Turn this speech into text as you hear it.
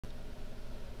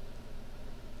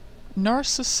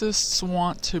Narcissists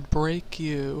want to break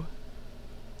you.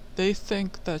 They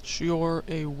think that you're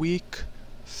a weak,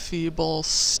 feeble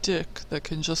stick that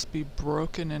can just be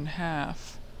broken in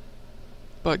half.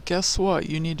 But guess what?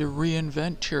 You need to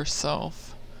reinvent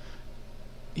yourself.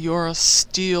 You're a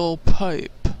steel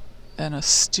pipe, and a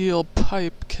steel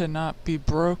pipe cannot be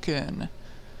broken.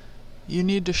 You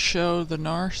need to show the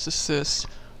narcissist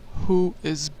who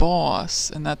is boss,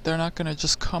 and that they're not going to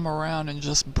just come around and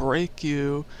just break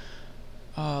you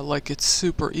like it's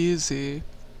super easy.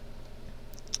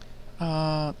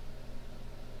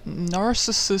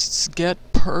 Narcissists get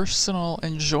personal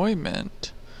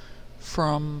enjoyment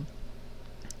from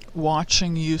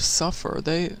watching you suffer.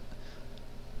 They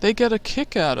get a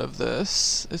kick out of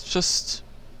this. It's just,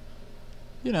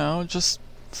 just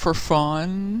for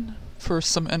fun, for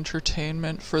some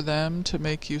entertainment for them to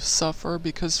make you suffer,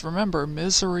 because remember,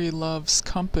 misery loves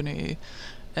company,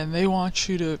 and they want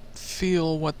you to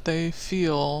feel what they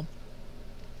feel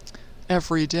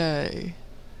every day.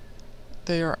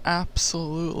 They are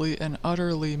absolutely and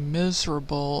utterly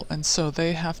miserable, and so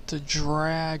they have to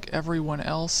drag everyone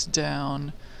else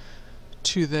down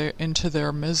into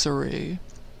their misery.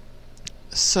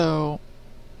 So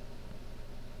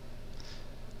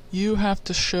you have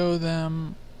to show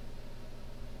them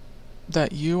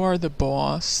that you are the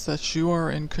boss, that you are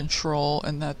in control,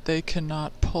 and that they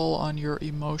cannot pull on your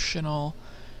emotional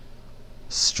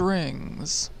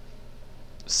strings.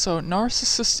 So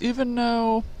narcissists, even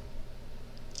though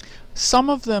some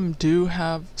of them do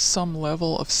have some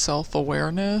level of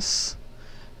self-awareness,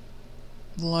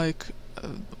 like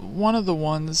one of the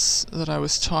ones that I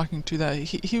was talking to, that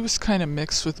he was kind of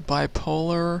mixed with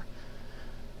bipolar.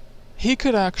 He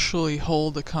could actually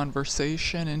hold a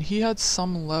conversation, and he had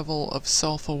some level of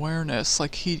self-awareness.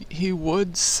 Like he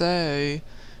would say,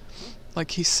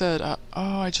 like he said, oh,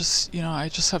 I just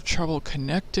have trouble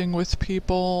connecting with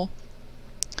people.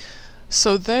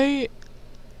 So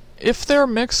if they're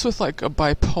mixed with like a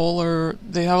bipolar,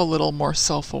 they have a little more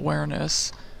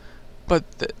self-awareness, but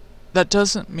that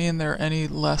doesn't mean they're any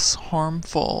less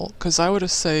harmful, because I would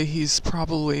say he's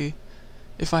probably,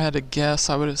 if I had to guess,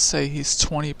 I would say he's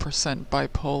 20%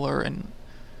 bipolar, and,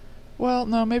 well,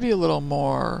 no, maybe a little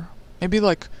more. Maybe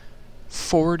like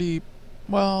 30%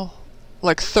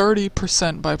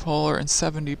 bipolar and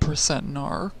 70%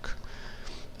 narc.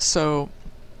 So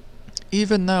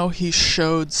even though he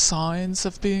showed signs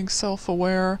of being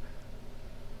self-aware,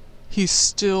 he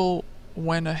still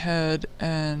went ahead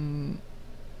and,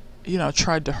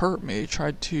 tried to hurt me,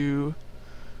 tried to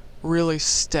really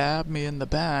stab me in the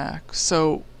back.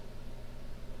 So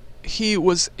he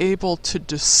was able to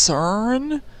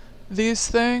discern these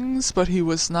things, but he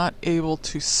was not able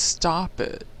to stop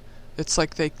it. It's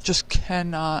like they just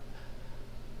cannot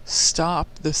stop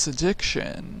this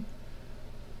addiction.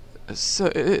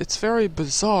 So it's very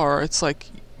bizarre. It's like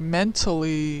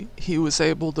mentally he was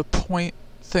able to point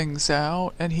things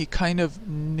out, and he kind of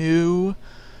knew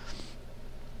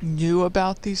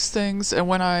about these things.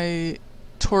 And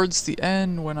towards the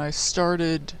end, when I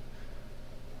started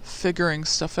figuring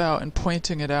stuff out and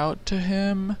pointing it out to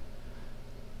him,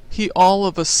 he all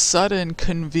of a sudden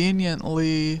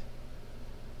conveniently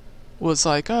was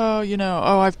like,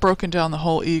 I've broken down the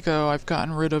whole ego, I've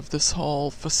gotten rid of this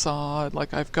whole facade,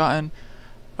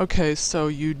 okay,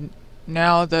 so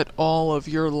now that all of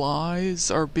your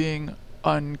lies are being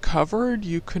uncovered,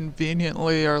 you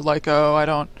conveniently are like,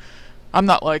 I'm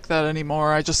not like that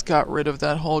anymore, I just got rid of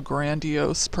that whole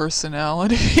grandiose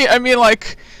personality. I mean,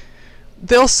 like,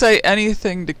 they'll say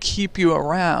anything to keep you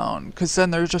around, because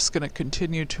then they're just going to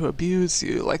continue to abuse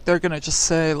you. Like, they're going to just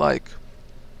say, like,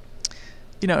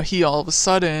 he all of a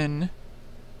sudden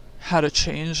had a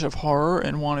change of heart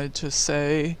and wanted to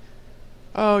say,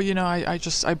 oh,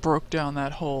 I broke down the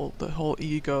whole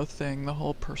ego thing, the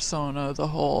whole persona,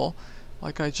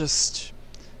 I just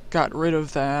got rid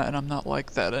of that and I'm not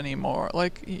like that anymore.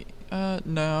 Like,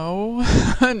 no,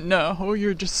 no,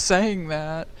 you're just saying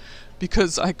that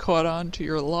because I caught on to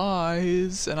your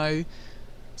lies and I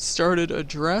started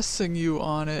addressing you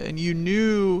on it, and you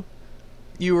knew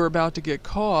you were about to get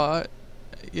caught,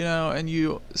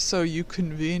 so you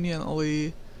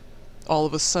conveniently all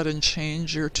of a sudden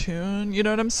change your tune, you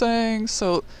know what I'm saying?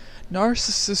 So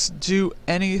narcissists do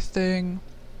anything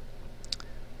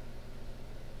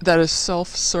that is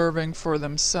self-serving for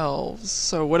themselves.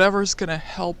 So whatever's going to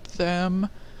help them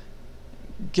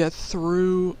get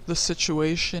through the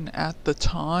situation at the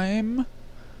time,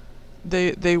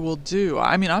 they will do.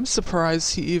 I mean, I'm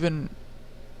surprised he even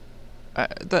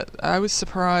I was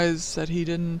surprised that he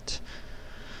didn't.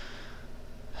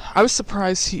 I was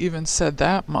surprised he even said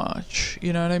that much.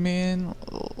 You know what I mean?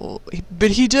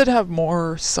 but he did have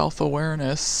more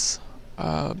self-awareness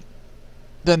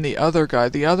than the other guy.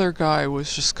 The other guy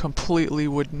was just completely,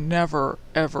 would never,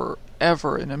 ever,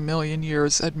 ever in a million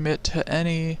years admit to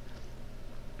any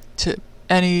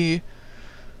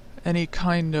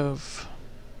kind of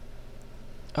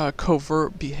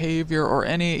covert behavior or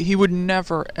he would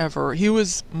never ever. He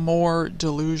was more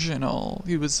delusional.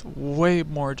 He was way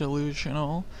more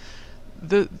delusional.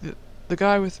 The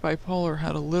guy with bipolar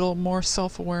had a little more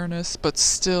self-awareness, but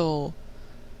still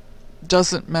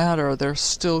doesn't matter. They're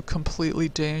still completely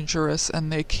dangerous, and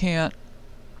they can't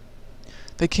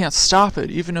stop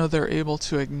it. Even though they're able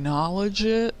to acknowledge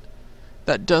it,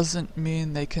 that doesn't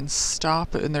mean they can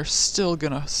stop it, and they're still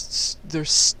gonna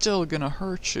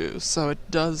hurt you. So it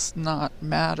does not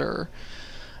matter,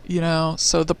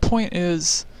 so the point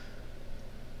is,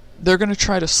 they're going to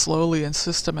try to slowly and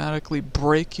systematically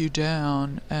break you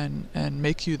down and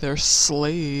make you their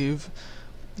slave,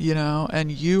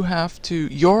 and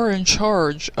you're in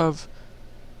charge of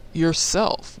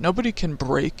yourself. Nobody can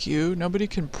break you. Nobody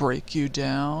can break you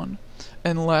down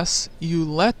unless you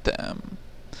let them.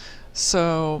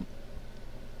 So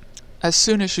as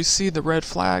soon as you see the red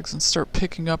flags and start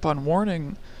picking up on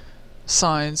warning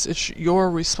signs, it's your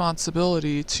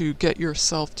responsibility to get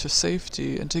yourself to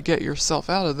safety and to get yourself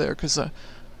out of there, because a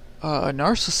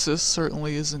narcissist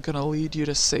certainly isn't going to lead you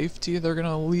to safety. They're going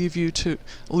to lead you to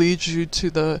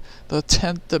the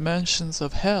 10th dimensions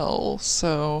of hell.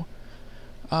 So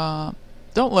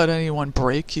don't let anyone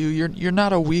break you. You're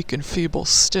not a weak and feeble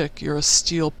stick. You're a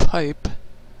steel pipe.